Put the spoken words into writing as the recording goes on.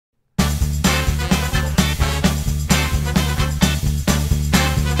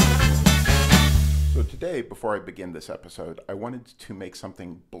Today, before I begin this episode, I wanted to make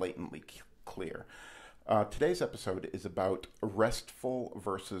something blatantly clear. Today's episode is about Restful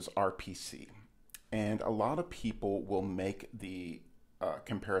versus RPC. And a lot of people will make the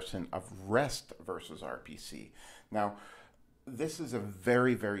comparison of REST versus RPC. Now, this is a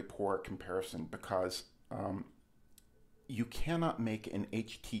very, very poor comparison because you cannot make an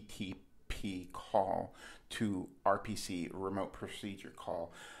HTTP call to RPC, remote procedure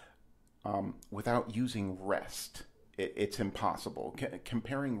call, without using REST. It's impossible.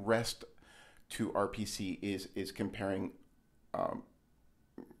 Comparing REST to RPC is comparing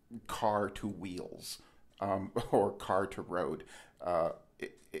car to wheels or car to road.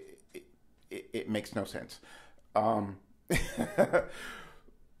 It makes no sense.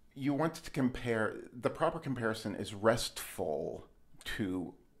 You want to compare, the proper comparison is RESTful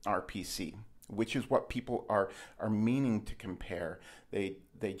to RPC, which is what people are meaning to compare. They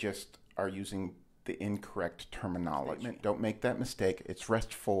just are using the incorrect terminology. Don't make that mistake. It's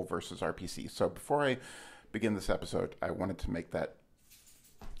RESTful versus RPC. So before I begin this episode, I wanted to make that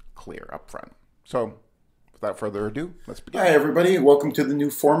clear up front. So without further ado, let's begin. Hi everybody, welcome to the new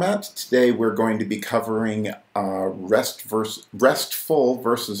format. Today we're going to be covering RESTful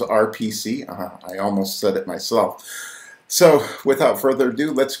versus RPC. I almost said it myself. So without further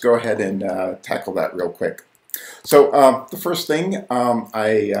ado, let's go ahead and tackle that real quick. So the first thing,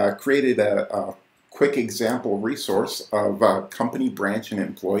 I created a quick example resource of company, branch, and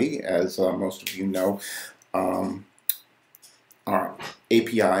employee. As most of you know, our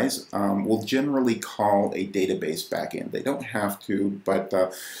APIs will generally call a database backend. They don't have to, but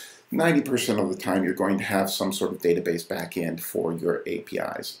 90% of the time you're going to have some sort of database backend for your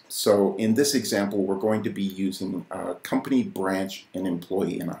APIs. So in this example, we're going to be using company, branch, and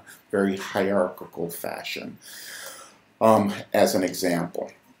employee in a very hierarchical fashion as an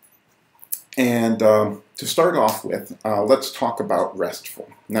example. And to start off with, let's talk about RESTful.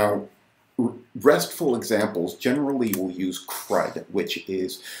 Now, RESTful examples generally will use CRUD, which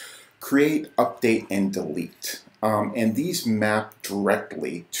is create, update, and delete. And these map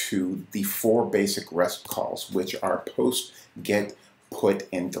directly to the four basic REST calls, which are post, get, put,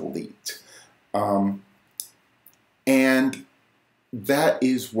 and delete. And that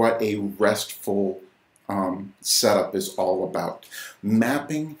is what a RESTful setup is all about.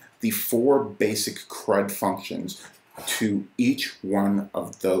 Mapping the four basic CRUD functions to each one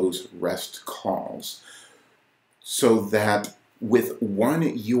of those REST calls, so that with one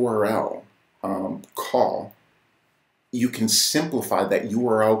URL call, you can simplify that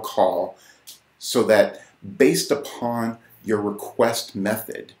URL call so that based upon your request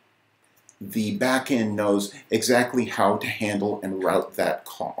method, the backend knows exactly how to handle and route that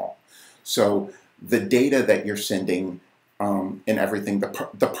call. So the data that you're sending and everything,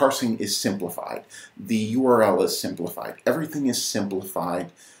 the parsing is simplified. The URL is simplified. Everything is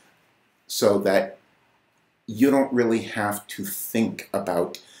simplified so that you don't really have to think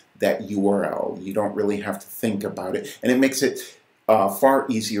about that URL. You don't really have to think about it. And it makes it far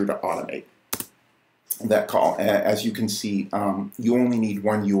easier to automate that call. As you can see, you only need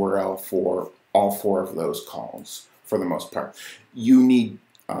one URL for all four of those calls for the most part. You need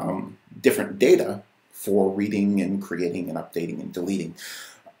different data for reading and creating and updating and deleting.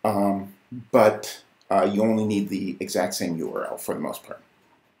 But you only need the exact same URL for the most part.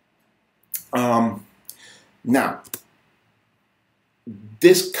 Now,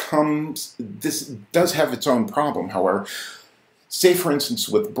 this does have its own problem, however. Say, for instance,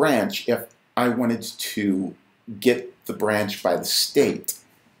 with branch, if I wanted to get the branch by the state,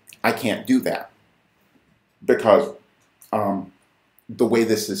 I can't do that because the way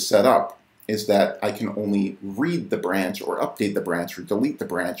this is set up is that I can only read the branch or update the branch or delete the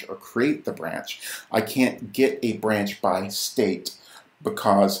branch or create the branch. I can't get a branch by state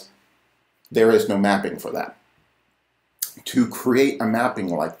because there is no mapping for that. To create a mapping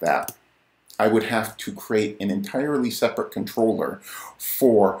like that, I would have to create an entirely separate controller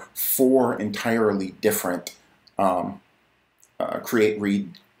for four entirely different create,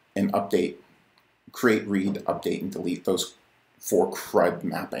 read, and update, create, read, update, and delete, those four CRUD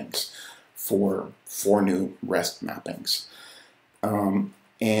mappings for four new REST mappings.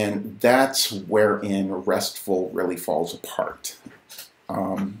 And that's wherein RESTful really falls apart.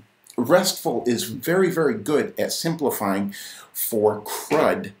 RESTful is very, very good at simplifying for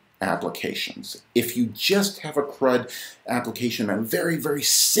CRUD applications. If you just have a CRUD application, a very, very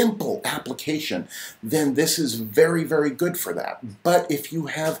simple application, then this is very, very good for that. But if you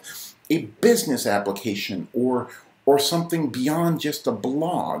have a business application or something beyond just a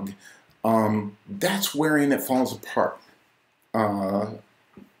blog, that's wherein it falls apart.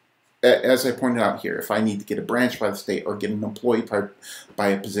 as I pointed out here, if I need to get a branch by the state or get an employee by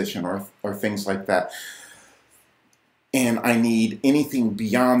a position or things like that, and I need anything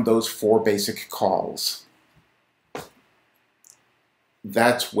beyond those 4 basic calls,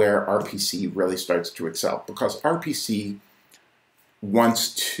 that's where RPC really starts to excel, because RPC wants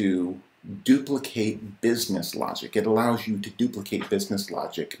to duplicate business logic. It allows you to duplicate business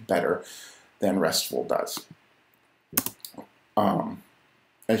logic better than Restful does.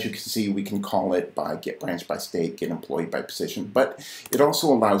 As you can see, we can call it by get branch by state, get employee by position, but it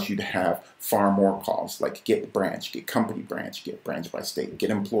also allows you to have far more calls, like get branch, get company branch, get branch by state, get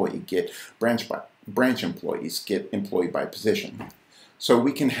employee, get branch employees, get employee by position. So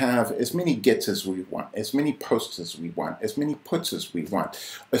we can have as many gets as we want, as many posts as we want, as many puts as we want,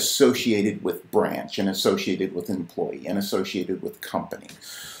 associated with branch and associated with employee and associated with company.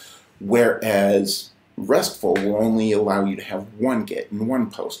 Whereas Restful will only allow you to have 1 get and 1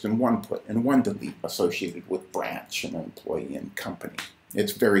 post and 1 put and 1 delete associated with branch and employee and company.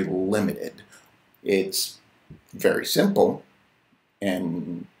 It's very limited. It's very simple,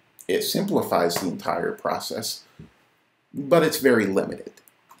 and it simplifies the entire process, but it's very limited.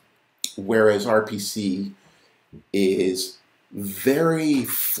 Whereas RPC is very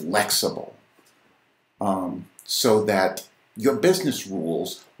flexible, so that your business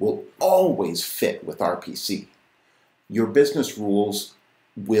rules will always fit with RPC. Your business rules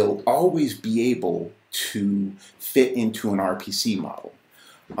will always be able to fit into an RPC model.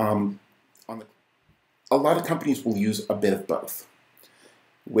 A lot of companies will use a bit of both,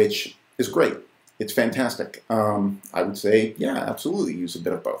 which is great. It's fantastic. I would say, yeah, absolutely use a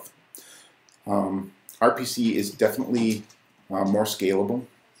bit of both. RPC is definitely more scalable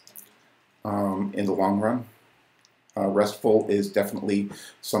in the long run. Restful is definitely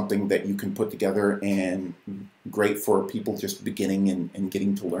something that you can put together and great for people just beginning and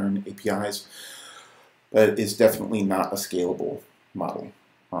getting to learn APIs, but it's definitely not a scalable model,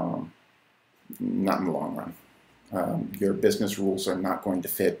 not in the long run. Your business rules are not going to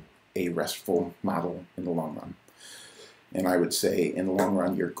fit a Restful model in the long run. And I would say in the long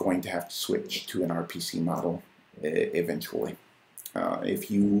run, you're going to have to switch to an RPC model eventually.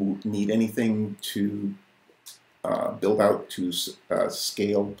 If you need anything to build out to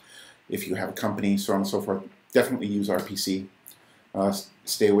scale, if you have a company, so on and so forth, definitely use RPC.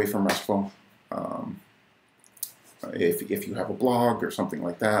 Stay away from Restful. If you have a blog or something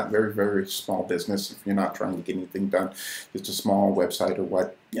like that, very, very small business, if you're not trying to get anything done, just a small website or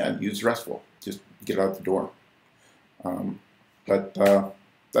what, yeah, use Restful. Just get it out the door. But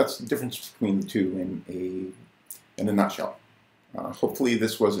that's the difference between the two in a nutshell. Hopefully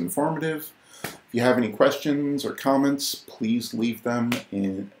this was informative. If you have any questions or comments, please leave them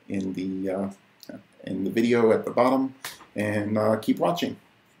in the video at the bottom, and keep watching.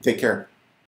 Take care.